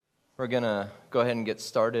We're going to go ahead and get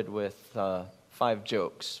started with 5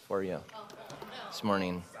 jokes for you this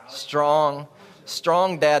morning. Strong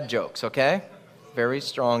dad jokes, okay? Very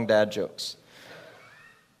strong dad jokes.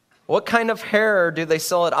 What kind of hair do they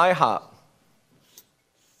sell at IHOP?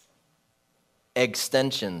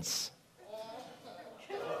 Extensions.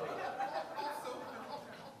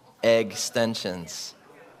 Extensions.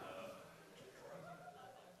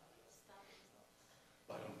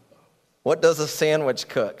 What does a sandwich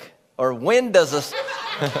cook? Or when does a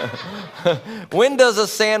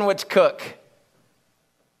sandwich cook?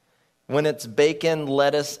 When it's bacon,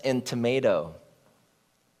 lettuce, and tomato.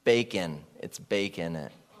 Bacon. It's bacon.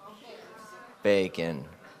 Bacon.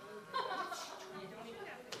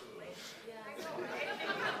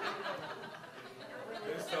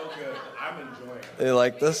 It's so good. I'm enjoying it. You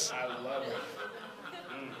like this? I love it.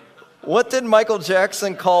 What did Michael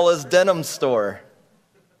Jackson call his denim store?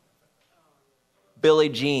 Billie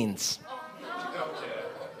Jeans.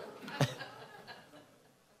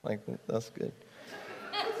 Like, that's good.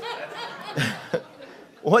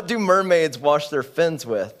 What do mermaids wash their fins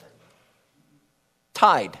with?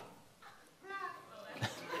 Tide.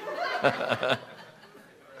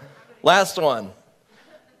 Last one.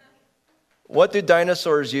 What do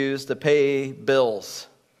dinosaurs use to pay bills?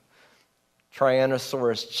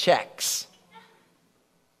 Tyrannosaurus checks.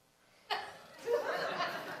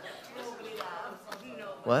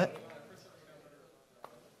 What?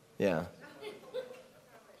 Yeah.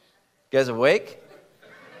 You guys awake?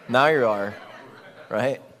 Now you are,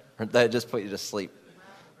 right? Or did I just put you to sleep?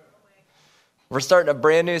 We're starting a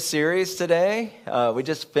brand new series today. We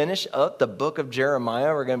just finished up the book of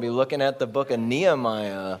Jeremiah. We're going to be looking at the book of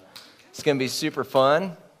Nehemiah. It's going to be super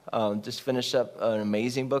fun. Just finished up an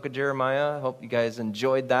amazing book of Jeremiah. I hope you guys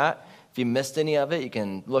enjoyed that. If you missed any of it, you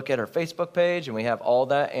can look at our Facebook page, and we have all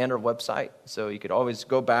that and our website. So you could always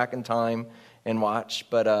go back in time and watch.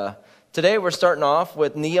 But today we're starting off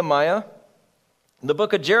with Nehemiah. The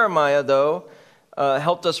book of Jeremiah, though,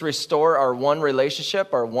 helped us restore our one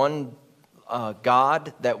relationship, our one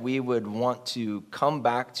God, that we would want to come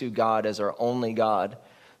back to God as our only God.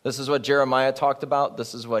 This is what Jeremiah talked about.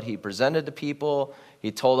 This is what he presented to people.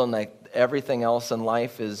 He told them that everything else in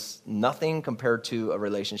life is nothing compared to a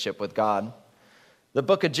relationship with God. The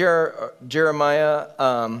book of Jeremiah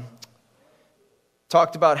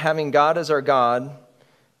talked about having God as our God.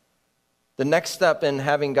 The next step in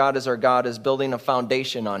having God as our God is building a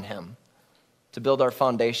foundation on Him, to build our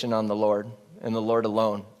foundation on the Lord and the Lord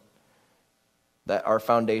alone. That our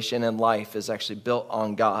foundation in life is actually built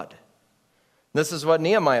on God. This is what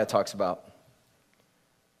Nehemiah talks about.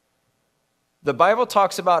 The Bible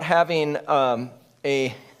talks about having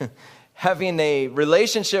a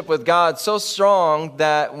relationship with God so strong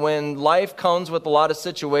that when life comes with a lot of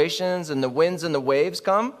situations and the winds and the waves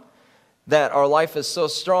come, that our life is so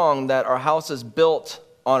strong that our house is built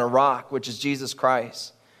on a rock, which is Jesus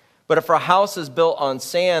Christ. But if our house is built on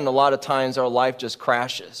sand, a lot of times our life just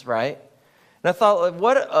crashes, right? And I thought,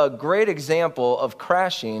 what a great example of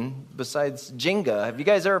crashing besides Jenga. Have you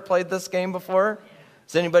guys ever played this game before?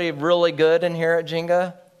 Is anybody really good in here at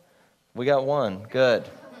Jenga? We got one. Good.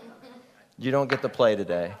 You don't get to play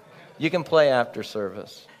today. You can play after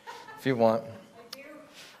service if you want.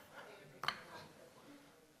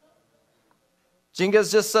 Jenga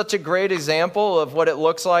is just such a great example of what it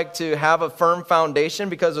looks like to have a firm foundation,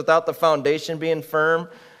 because without the foundation being firm,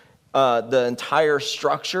 the entire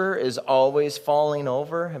structure is always falling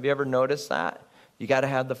over. Have you ever noticed that? You got to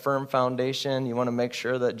have the firm foundation. You want to make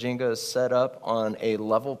sure that Jenga is set up on a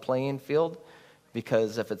level playing field,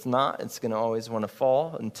 because if it's not, it's going to always want to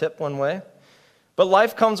fall and tip one way. But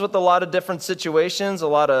life comes with a lot of different situations, a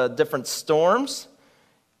lot of different storms,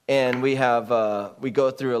 and we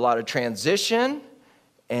go through a lot of transition,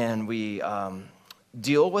 and we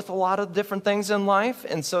deal with a lot of different things in life.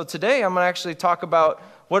 And so today I'm going to actually talk about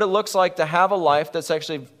what it looks like to have a life that's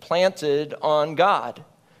actually planted on God,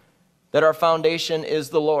 that our foundation is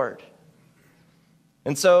the Lord.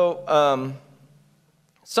 And so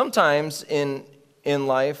sometimes in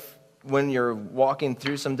life, when you're walking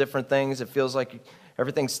through some different things, it feels like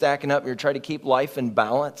everything's stacking up. You're trying to keep life in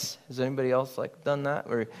balance. Has anybody else done that?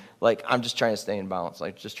 Or I'm just trying to stay in balance,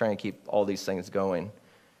 just trying to keep all these things going.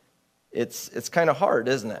 It's kind of hard,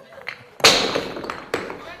 isn't it?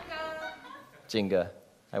 Jenga.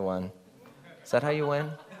 I won. Is that how you win?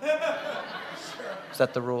 Is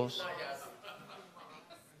that the rules?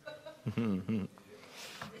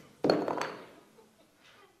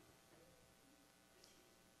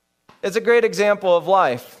 It's a great example of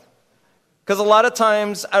life. Because a lot of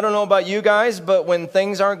times, I don't know about you guys, but when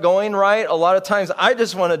things aren't going right, a lot of times I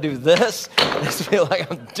just want to do this. I just feel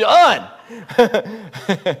like I'm done.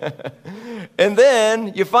 And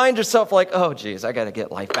then you find yourself like, oh, geez, I got to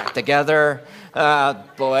get life back together.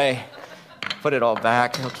 Boy, put it all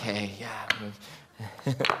back. Okay, yeah.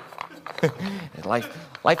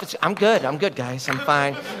 Life is, I'm good, guys. I'm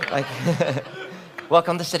fine. Like,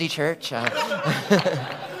 welcome to City Church.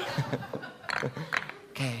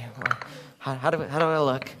 Okay, well, how do I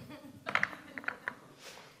look?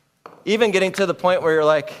 Even getting to the point where you're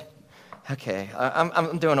like, okay,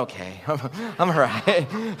 I'm doing okay. I'm all right.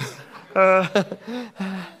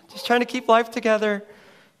 Just trying to keep life together.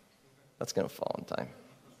 That's going to fall in time.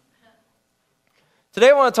 Today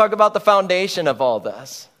I want to talk about the foundation of all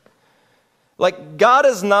this. Like, God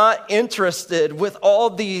is not interested with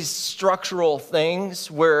all these structural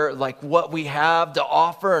things where, like, what we have to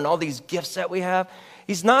offer and all these gifts that we have.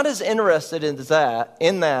 He's not as interested in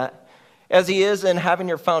that as he is in having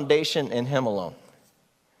your foundation in him alone.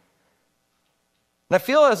 And I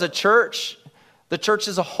feel as a church, the church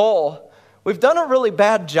as a whole, we've done a really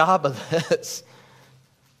bad job of this.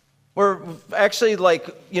 We're actually like,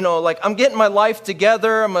 I'm getting my life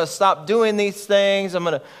together. I'm going to stop doing these things.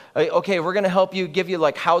 we're going to help you, give you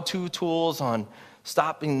like how-to tools on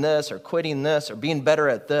stopping this or quitting this or being better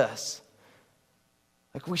at this.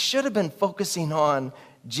 Like, we should have been focusing on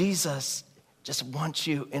Jesus just wants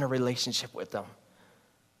you in a relationship with him.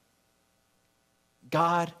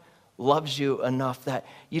 God loves you enough that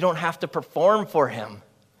you don't have to perform for him.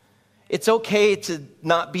 It's okay to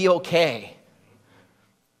not be okay.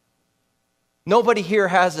 Nobody here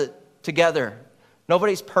has it together.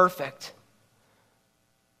 Nobody's perfect.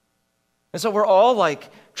 And so we're all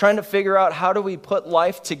like trying to figure out, how do we put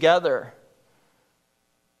life together?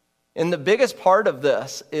 And the biggest part of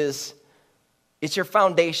this is it's your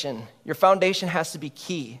foundation. Your foundation has to be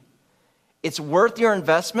key. It's worth your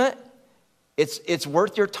investment. It's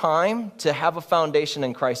worth your time to have a foundation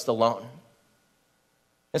in Christ alone.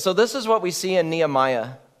 And so this is what we see in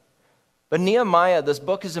Nehemiah. But Nehemiah, this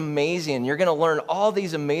book is amazing. You're going to learn all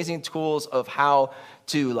these amazing tools of how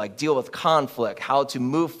to like deal with conflict, how to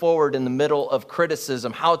move forward in the middle of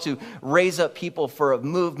criticism, how to raise up people for a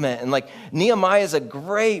movement. And like, Nehemiah is a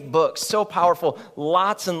great book, so powerful,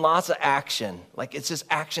 lots and lots of action. Like, it's just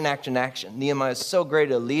action, action, action. Nehemiah is so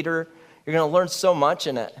great a leader. You're going to learn so much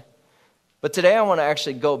in it. But today I want to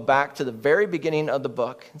actually go back to the very beginning of the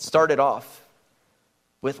book and start it off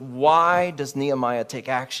with, why does Nehemiah take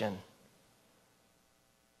action?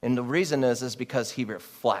 And the reason is because he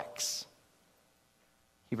reflects.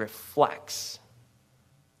 He reflects.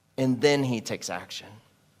 And then he takes action.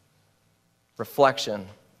 Reflection.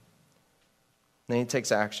 Then he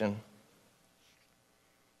takes action.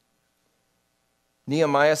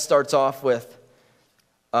 Nehemiah starts off with,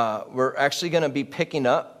 we're actually going to be picking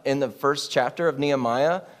up in the first chapter of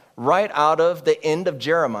Nehemiah right out of the end of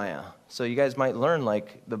Jeremiah. So you guys might learn,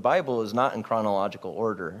 like, the Bible is not in chronological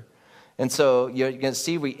order. And so you're going to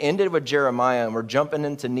see we ended with Jeremiah and we're jumping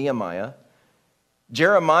into Nehemiah.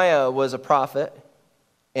 Jeremiah was a prophet,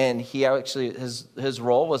 and he actually, his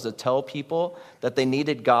role was to tell people that they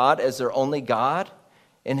needed God as their only God.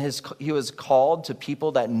 And he was called to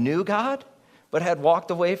people that knew God but had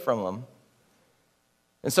walked away from him.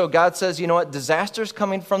 And so God says, you know what, disaster's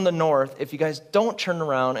coming from the north if you guys don't turn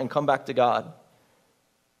around and come back to God.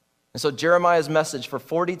 And so Jeremiah's message for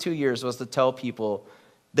 42 years was to tell people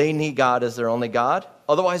they need God as their only God.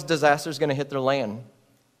 Otherwise, disaster is going to hit their land.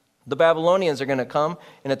 The Babylonians are going to come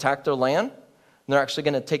and attack their land, and they're actually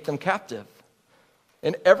going to take them captive.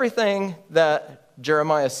 And everything that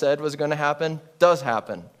Jeremiah said was going to happen does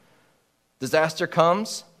happen. Disaster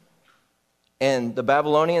comes, and the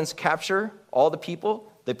Babylonians capture all the people.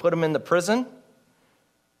 They put them in the prison.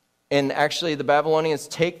 And actually, the Babylonians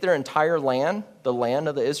take their entire land, the land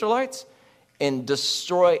of the Israelites, and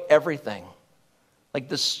destroy everything. Like,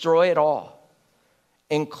 destroy it all,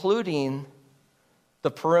 including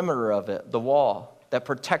the perimeter of it, the wall that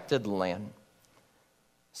protected the land.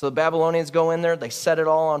 So the Babylonians go in there, they set it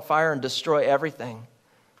all on fire and destroy everything.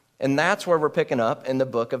 And that's where we're picking up in the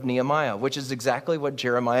book of Nehemiah, which is exactly what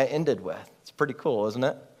Jeremiah ended with. It's pretty cool, isn't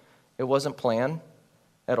it? It wasn't planned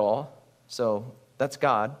at all. So that's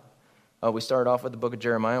God. We started off with the book of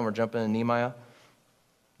Jeremiah, and we're jumping into Nehemiah.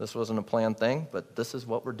 This wasn't a planned thing, but this is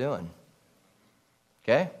what we're doing.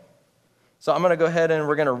 Okay? So I'm going to go ahead and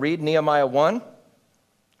we're going to read Nehemiah 1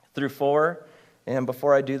 through 4. And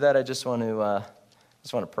before I do that, I just want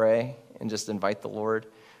to pray and just invite the Lord.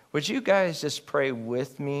 Would you guys just pray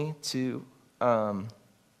with me to that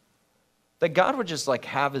God would just like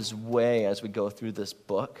have his way as we go through this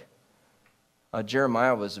book?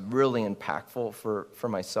 Jeremiah was really impactful for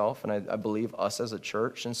myself, and I believe us as a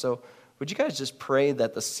church. And so would you guys just pray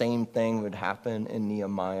that the same thing would happen in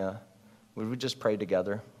Nehemiah? Would we just pray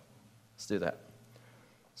together? Let's do that.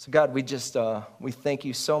 So God, we thank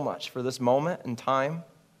you so much for this moment in time,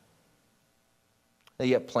 that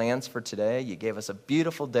you have plans for today. You gave us a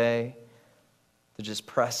beautiful day to just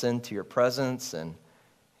press into your presence and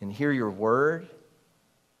hear your word.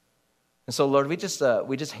 And so, Lord, we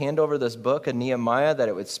just hand over this book of Nehemiah, that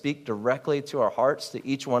it would speak directly to our hearts, to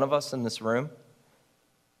each one of us in this room.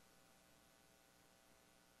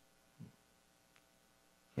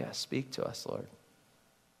 Yeah, speak to us, Lord.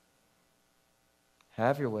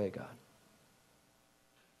 Have your way, God.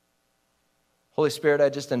 Holy Spirit, I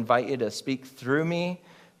just invite you to speak through me,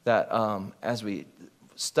 that as we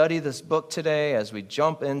study this book today, as we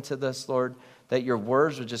jump into this, Lord, that your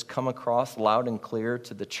words would just come across loud and clear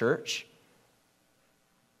to the church.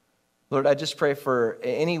 Lord, I just pray for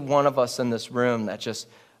any one of us in this room that just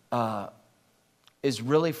is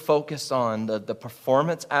really focused on the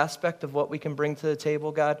performance aspect of what we can bring to the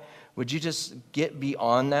table, God. Would you just get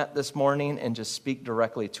beyond that this morning and just speak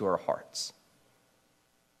directly to our hearts?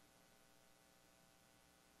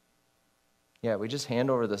 Yeah, we just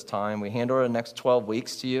hand over this time. We hand over the next 12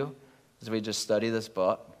 weeks to you as we just study this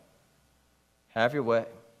book. Have your way.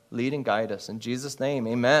 Lead and guide us. In Jesus' name,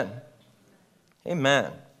 amen.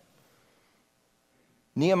 Amen.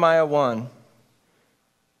 Nehemiah 1.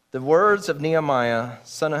 The words of Nehemiah,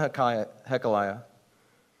 son of Hekeliah.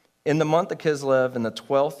 In the month of Kislev, in the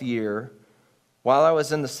 12th year, while I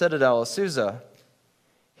was in the citadel of Susa,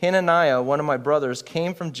 Hananiah, one of my brothers,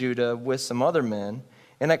 came from Judah with some other men,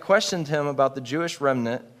 and I questioned him about the Jewish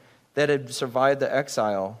remnant that had survived the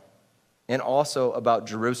exile, and also about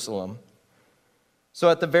Jerusalem. So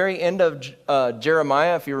at the very end of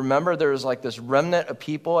Jeremiah, if you remember, there was like this remnant of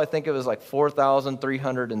people. I think it was like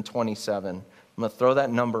 4,327. I'm going to throw that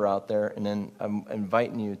number out there, and then I'm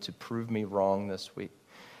inviting you to prove me wrong this week.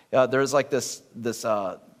 There's like this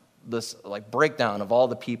like breakdown of all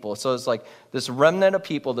the people. So it's like this remnant of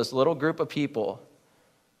people, this little group of people.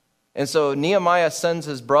 And so Nehemiah sends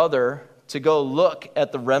his brother to go look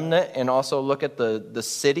at the remnant and also look at the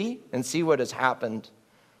city and see what has happened.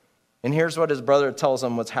 And here's what his brother tells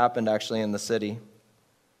him what's happened actually in the city.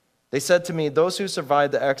 They said to me, "Those who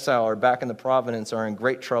survived the exile are back in the province are in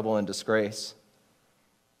great trouble and disgrace.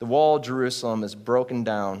 The wall of Jerusalem is broken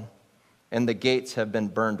down, and the gates have been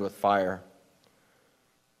burned with fire."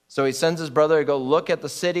 So he sends his brother to go look at the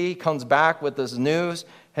city, comes back with this news.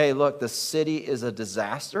 Hey, look, the city is a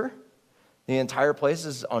disaster. The entire place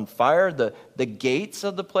is on fire. The gates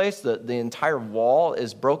of the place, the entire wall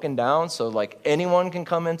is broken down. So like anyone can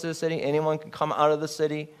come into the city. Anyone can come out of the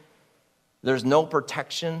city. There's no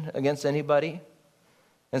protection against anybody.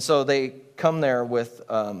 And so they come there with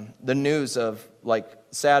the news of like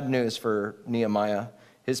sad news for Nehemiah.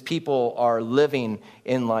 His people are living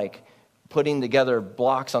in like putting together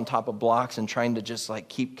blocks on top of blocks and trying to just like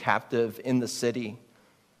keep captive in the city.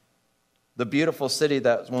 The beautiful city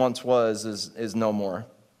that once was is no more.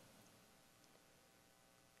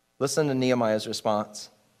 Listen to Nehemiah's response.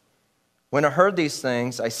 When I heard these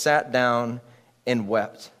things, I sat down and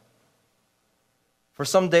wept. For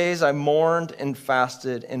some days I mourned and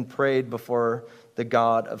fasted and prayed before the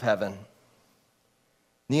God of heaven.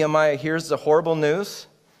 Nehemiah hears the horrible news,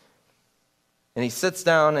 and he sits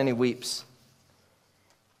down and he weeps.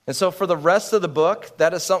 And so for the rest of the book,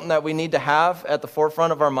 that is something that we need to have at the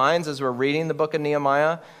forefront of our minds as we're reading the book of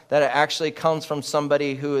Nehemiah, that it actually comes from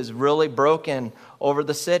somebody who is really broken over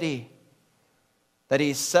the city. That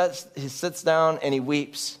he sits down and he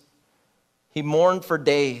weeps. He mourned for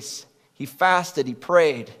days. He fasted, he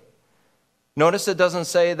prayed. Notice it doesn't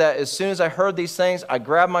say that as soon as I heard these things, I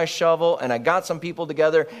grabbed my shovel and I got some people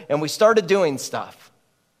together and we started doing stuff.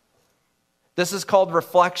 This is called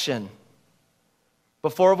reflection.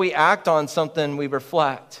 Before we act on something, we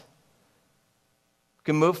reflect. We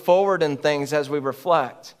can move forward in things as we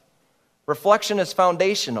reflect. Reflection is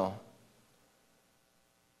foundational.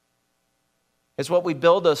 It's what we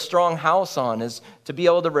build a strong house on, is to be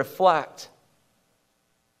able to reflect.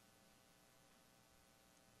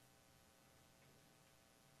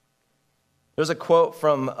 There's a quote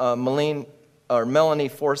from Melanie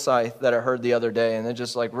Forsyth that I heard the other day, and it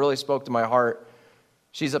just like really spoke to my heart.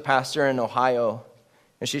 She's a pastor in Ohio.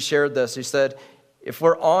 And she shared this. She said, if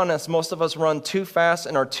we're honest, most of us run too fast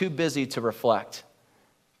and are too busy to reflect.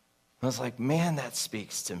 I was like, man, that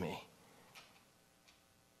speaks to me.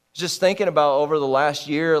 Just thinking about over the last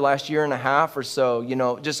year and a half or so,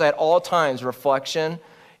 just at all times, reflection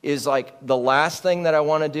is like the last thing that I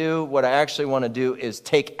want to do. What I actually want to do is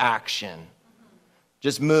take action.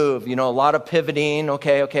 just move, a lot of pivoting.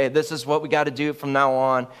 Okay, this is what we got to do from now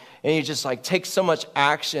on. And you just like take so much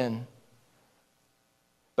action.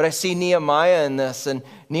 But I see Nehemiah in this, and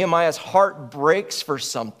Nehemiah's heart breaks for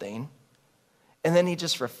something. And then he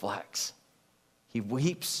just reflects. He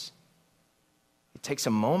weeps. He takes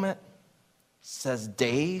a moment, says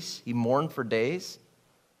days. He mourned for days.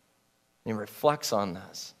 And he reflects on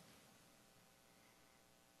this.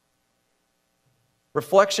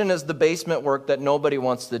 Reflection is the basement work that nobody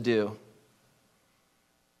wants to do.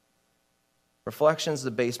 Reflection is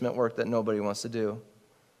the basement work that nobody wants to do.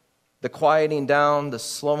 The quieting down, the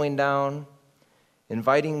slowing down,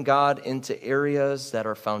 inviting God into areas that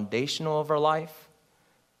are foundational of our life.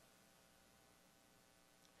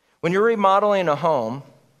 When you're remodeling a home,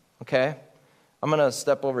 okay, I'm going to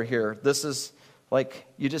step over here. This is like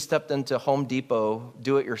you just stepped into Home Depot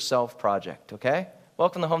do-it-yourself project, okay?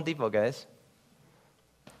 Welcome to Home Depot, guys.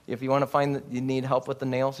 If you want to find that you need help with the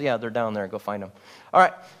nails, yeah, they're down there. Go find them. All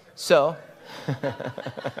right, so,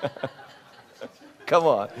 come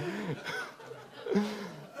on.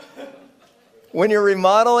 When you're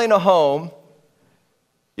remodeling a home,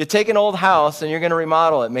 you take an old house and you're going to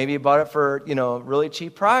remodel it. Maybe you bought it for, a really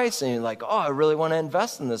cheap price, and you're like, I really want to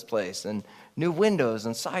invest in this place, and new windows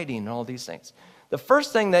and siding and all these things. The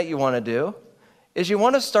first thing that you want to do is you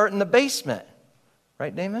want to start in the basement.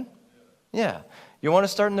 Right, Damon? Yeah. You want to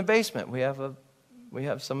start in the basement. We have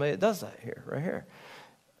somebody that does that here, right here.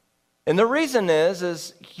 And the reason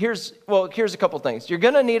is here's a couple things. You're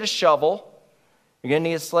going to need a shovel. You're going to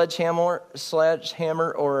need a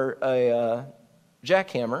sledgehammer or a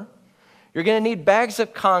jackhammer. You're going to need bags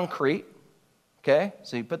of concrete. Okay,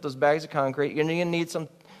 so you put those bags of concrete. You're going to need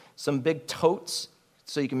some big totes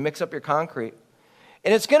so you can mix up your concrete.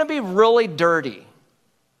 And it's going to be really dirty,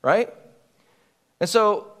 right? And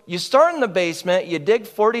so you start in the basement, you dig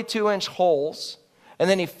 42-inch holes, and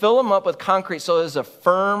then you fill them up with concrete so there's a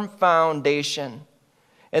firm foundation.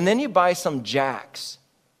 And then you buy some jacks.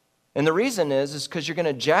 And the reason is because you're going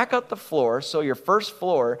to jack up the floor so your first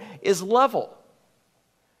floor is level.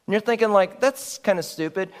 And you're thinking like, that's kind of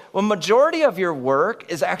stupid. Well, majority of your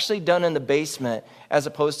work is actually done in the basement as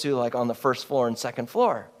opposed to like on the first floor and second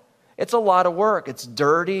floor. It's a lot of work. It's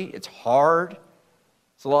dirty. It's hard.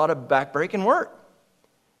 It's a lot of backbreaking work.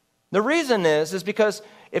 The reason is because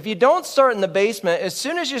if you don't start in the basement, as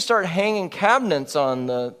soon as you start hanging cabinets in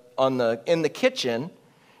the kitchen,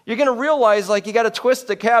 you're going to realize like you got to twist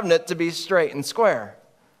the cabinet to be straight and square.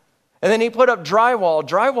 And then you put up drywall.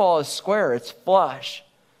 Drywall is square. It's flush.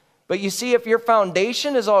 But you see, if your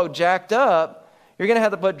foundation is all jacked up, you're going to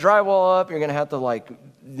have to put drywall up. You're going to have to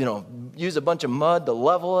use a bunch of mud to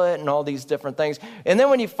level it and all these different things. And then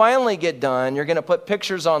when you finally get done, you're going to put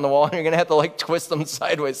pictures on the wall and you're going to have to twist them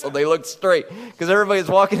sideways so they look straight because everybody's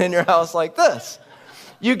walking in your house like this.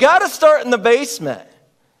 You got to start in the basement.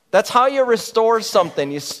 That's how you restore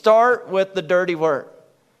something. You start with the dirty work.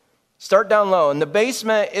 Start down low. And the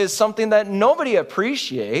basement is something that nobody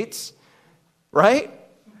appreciates, right?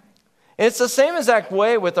 And it's the same exact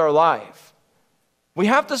way with our life. We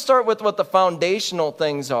have to start with what the foundational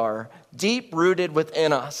things are, deep-rooted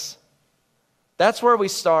within us. That's where we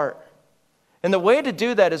start. And the way to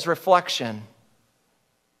do that is reflection.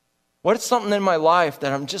 What is something in my life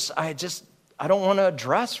that I don't want to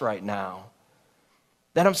address right now?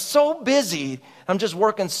 That I'm so busy, I'm just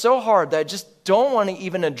working so hard that I just don't want to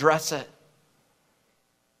even address it.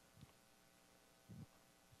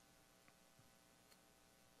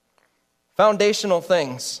 Foundational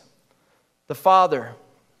things. The Father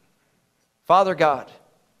God,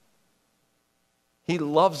 He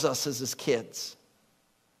loves us as His kids.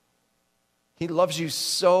 He loves you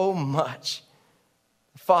so much.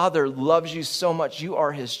 The Father loves you so much. You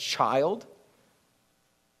are His child.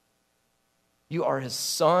 You are His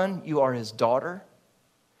son. You are His daughter.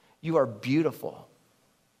 You are beautiful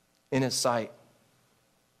in His sight.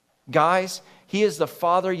 Guys, He is the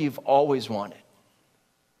Father you've always wanted.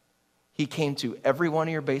 He came to every one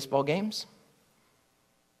of your baseball games.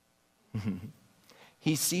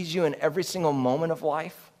 He sees you in every single moment of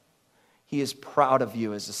life. He is proud of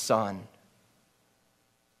you as a son.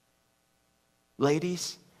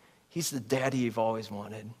 Ladies, He's the daddy you've always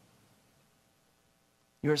wanted.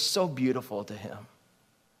 You are so beautiful to Him.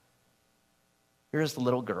 You're His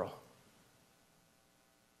little girl.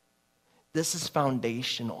 This is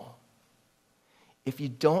foundational. If you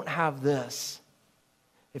don't have this,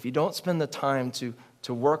 if you don't spend the time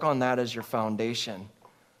to work on that as your foundation,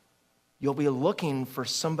 you'll be looking for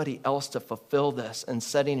somebody else to fulfill this and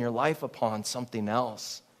setting your life upon something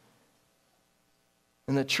else.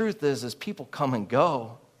 And the truth is people come and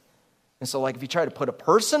go. And so if you try to put a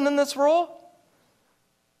person in this role,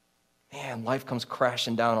 man, life comes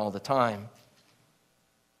crashing down all the time.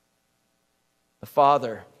 The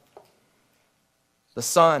Father, the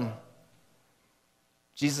Son.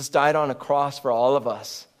 Jesus died on a cross for all of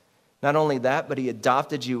us. Not only that, but he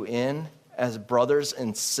adopted you in as brothers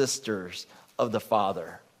and sisters of the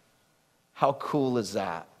Father. How cool is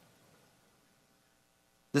that?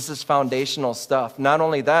 This is foundational stuff. Not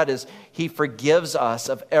only that is he forgives us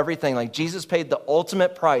of everything. Like Jesus paid the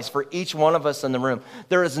ultimate price for each one of us in the room.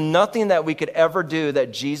 There is nothing that we could ever do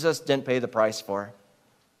that Jesus didn't pay the price for.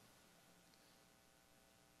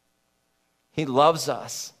 He loves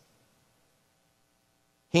us.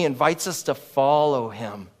 He invites us to follow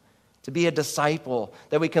him, to be a disciple,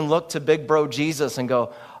 that we can look to big bro Jesus and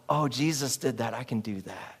go, oh, Jesus did that, I can do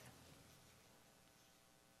that.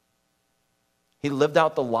 He lived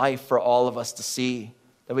out the life for all of us to see,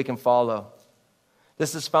 that we can follow.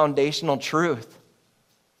 This is foundational truth.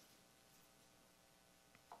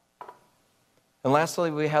 And lastly,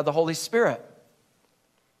 we have the Holy Spirit.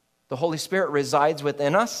 The Holy Spirit resides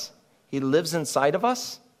within us. He lives inside of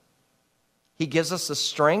us. He gives us the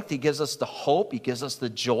strength. He gives us the hope. He gives us the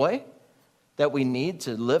joy that we need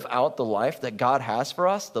to live out the life that God has for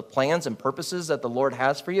us, the plans and purposes that the Lord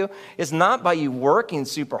has for you. It's not by you working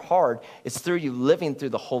super hard. It's through you living through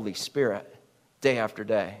the Holy Spirit day after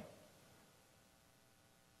day.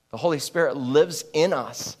 The Holy Spirit lives in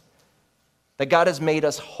us, that God has made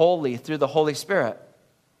us holy through the Holy Spirit.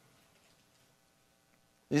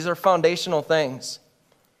 These are foundational things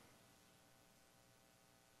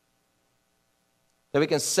that we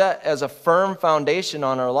can set as a firm foundation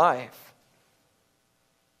on our life.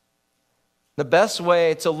 The best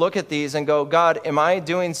way to look at these and go, God, am I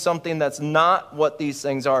doing something that's not what these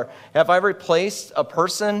things are? Have I replaced a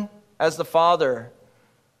person as the Father?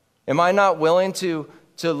 Am I not willing to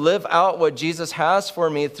live out what Jesus has for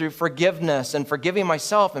me through forgiveness and forgiving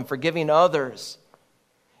myself and forgiving others?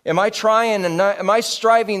 Am I trying and am I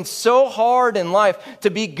striving so hard in life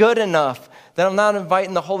to be good enough that I'm not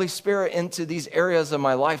inviting the Holy Spirit into these areas of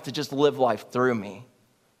my life to just live life through me?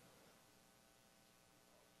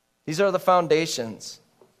 These are the foundations.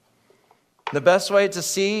 The best way to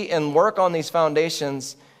see and work on these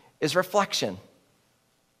foundations is reflection.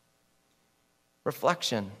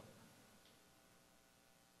 Reflection.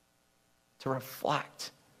 To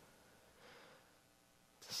reflect.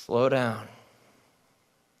 To slow down.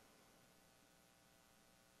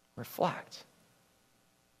 Reflect.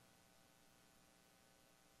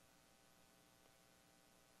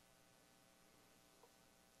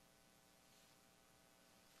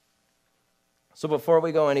 So before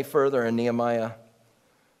we go any further in Nehemiah,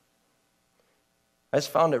 I just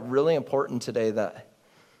found it really important today that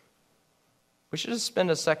we should just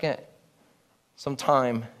spend some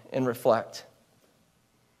time and reflect.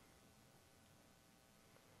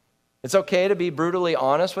 It's okay to be brutally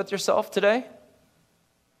honest with yourself today,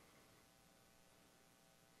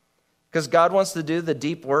 because God wants to do the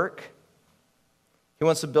deep work. He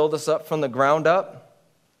wants to build us up from the ground up,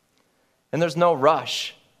 and there's no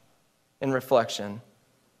rush in reflection.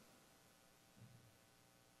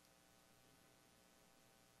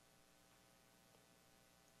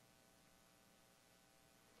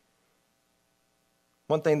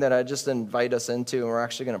 One thing that I just invite us into, and we're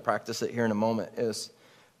actually going to practice it here in a moment, is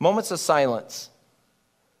moments of silence.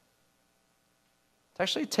 To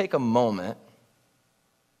actually take a moment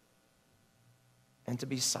and to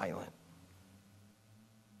be silent.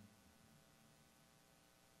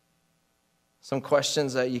 Some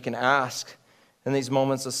questions that you can ask in these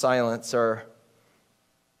moments of silence are,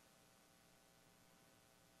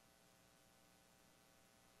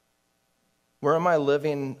 where am I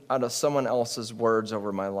living out of someone else's words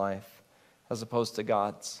over my life as opposed to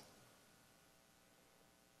God's?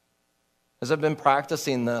 As I've been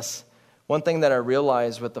practicing this, one thing that I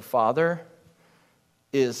realized with the Father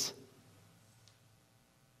is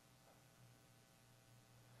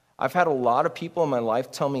I've had a lot of people in my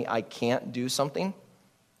life tell me I can't do something.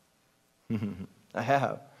 I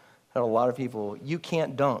have had a lot of people, you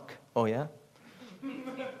can't dunk. Oh, yeah?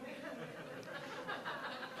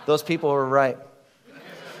 Those people were right.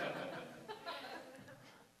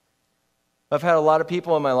 I've had a lot of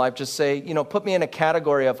people in my life just say, put me in a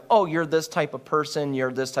category of, oh, you're this type of person,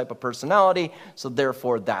 you're this type of personality, so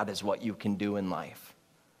therefore that is what you can do in life.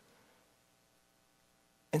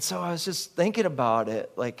 And so I was just thinking about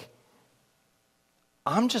it, like,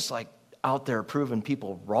 I'm just like out there proving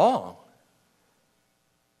people wrong.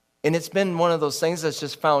 And it's been one of those things that's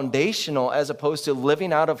just foundational as opposed to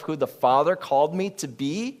living out of who the Father called me to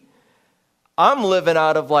be. I'm living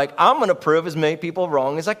out of like, I'm going to prove as many people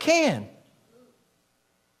wrong as I can.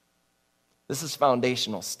 This is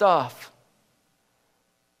foundational stuff.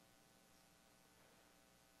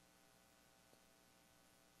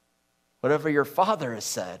 Whatever your father has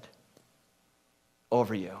said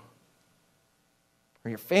over you, or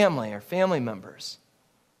your family or family members.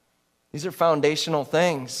 These are foundational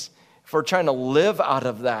things. If we're trying to live out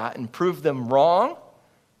of that and prove them wrong,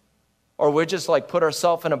 or we just like put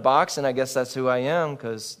ourselves in a box and I guess that's who I am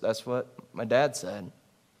because that's what my dad said.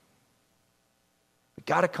 We've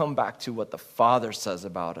got to come back to what the Father says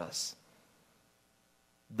about us.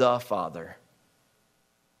 The Father.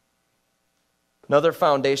 Another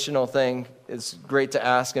foundational thing is great to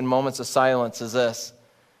ask in moments of silence is this.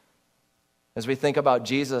 As we think about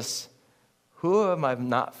Jesus, who am I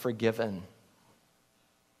not forgiven?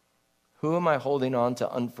 Who am I holding on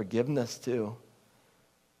to unforgiveness to?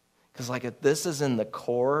 Because like if this is in the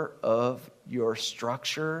core of your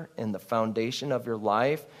structure and the foundation of your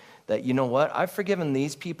life, that you know what, I've forgiven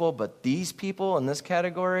these people, but these people in this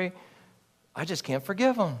category, I just can't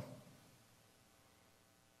forgive them.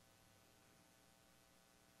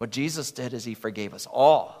 What Jesus did is he forgave us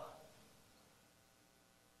all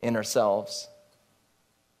in ourselves.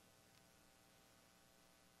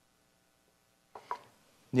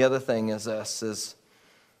 The other thing is this, is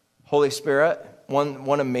Holy Spirit,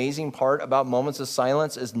 one amazing part about moments of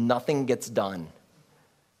silence is nothing gets done.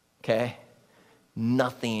 Okay?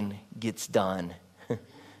 Nothing gets done.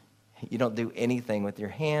 You don't do anything with your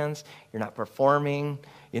hands. You're not performing.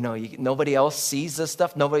 Nobody else sees this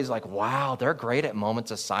stuff. Nobody's like, wow, they're great at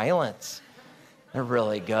moments of silence. They're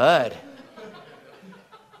really good.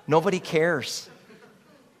 Nobody cares.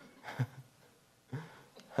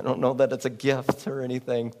 I don't know that it's a gift or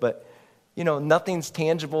anything, but, nothing's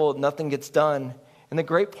tangible. Nothing gets done. And the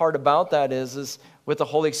great part about that is with the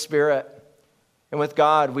Holy Spirit and with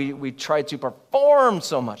God, we try to perform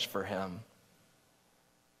so much for him.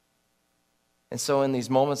 And so in these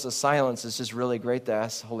moments of silence, it's just really great to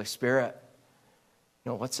ask the Holy Spirit,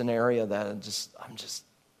 what's an area that I'm just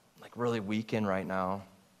like really weak in right now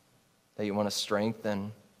that you want to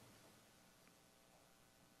strengthen?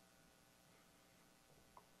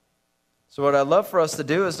 So what I'd love for us to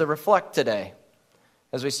do is to reflect today.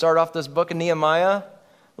 As we start off this book of Nehemiah, I'd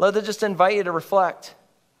love to just invite you to reflect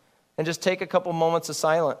and just take a couple moments of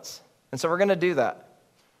silence. And so we're going to do that.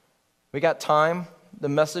 We got time. The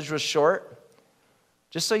message was short.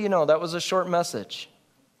 Just so you know, that was a short message,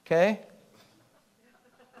 okay?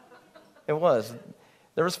 It was.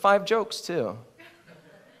 There was 5 jokes, too.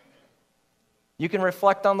 You can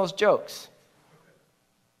reflect on those jokes.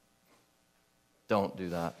 Don't do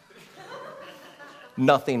that.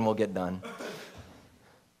 Nothing will get done.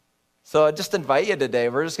 So I just invite you today.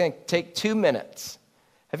 We're just going to take 2 minutes.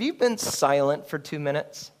 Have you been silent for 2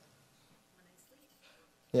 minutes?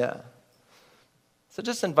 Yeah. So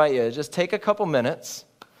just invite you, just take a couple minutes,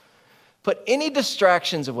 put any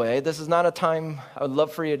distractions away. This is not a time, I would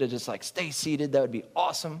love for you to just like stay seated. That would be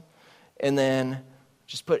awesome. And then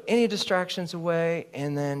just put any distractions away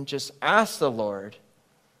and then just ask the Lord.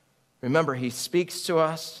 Remember, he speaks to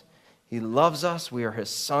us. He loves us. We are his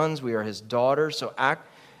sons. We are his daughters. So act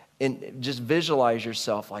and just visualize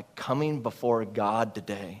yourself like coming before God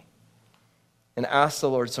today and ask the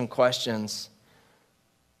Lord some questions.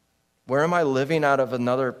 Where am I living out of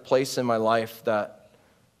another place in my life that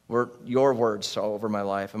were your words over my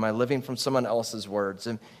life? Am I living from someone else's words?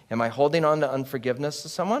 Am I holding on to unforgiveness to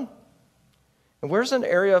someone? And where's an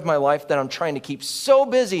area of my life that I'm trying to keep so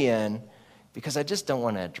busy in because I just don't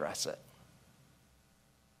want to address it?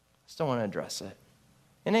 Just don't want to address it.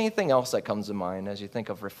 And anything else that comes to mind as you think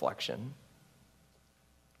of reflection.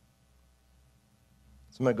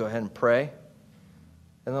 So I'm going to go ahead and pray.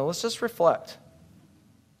 And then let's just reflect.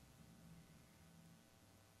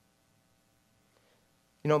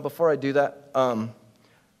 Before I do that, I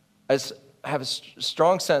just have a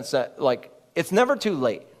strong sense that, it's never too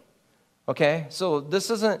late, okay? So this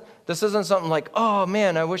isn't something like, oh,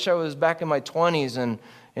 man, I wish I was back in my 20s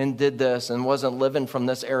and did this and wasn't living from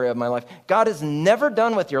this area of my life. God is never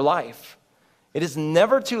done with your life. It is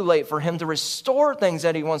never too late for him to restore things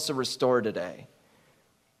that he wants to restore today.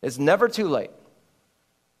 It's never too late.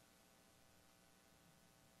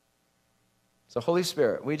 So Holy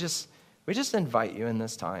Spirit, we just invite you in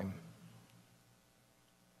this time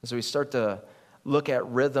as we start to look at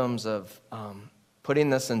rhythms of putting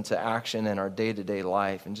this into action in our day-to-day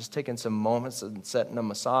life and just taking some moments and setting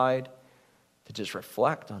them aside to just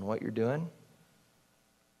reflect on what you're doing.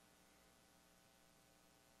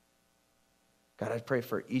 God, I pray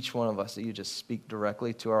for each one of us that you just speak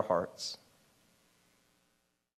directly to our hearts.